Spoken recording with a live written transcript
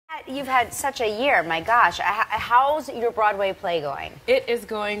you've had such a year. My gosh, how's your Broadway play going? It is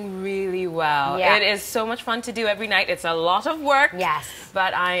going really well. Yeah. It is so much fun to do every night. It's a lot of work. Yes.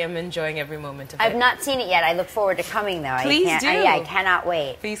 But I am enjoying every moment of it. I've not seen it yet. I look forward to coming, though. Please do. I cannot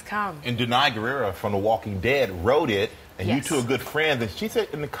wait. Please come. And Denai Guerrero from The Walking Dead wrote it, and Yes. you two are good friends. And she said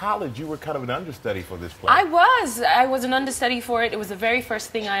in the college you were kind of an understudy for this play. I was an understudy for it. It was the very first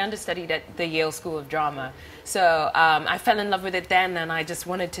thing I understudied at the Yale School of Drama. So I fell in love with it then, and I just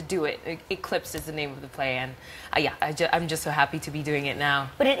wanted to do it. Eclipsed is the name of the play, and I'm just so happy to be doing it now.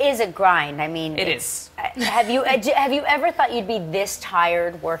 But it is a grind. I mean, It is. Have you ever thought you'd be this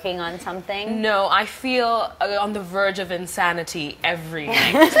tired working on something? No, I feel on the verge of insanity every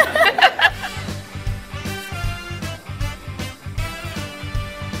night.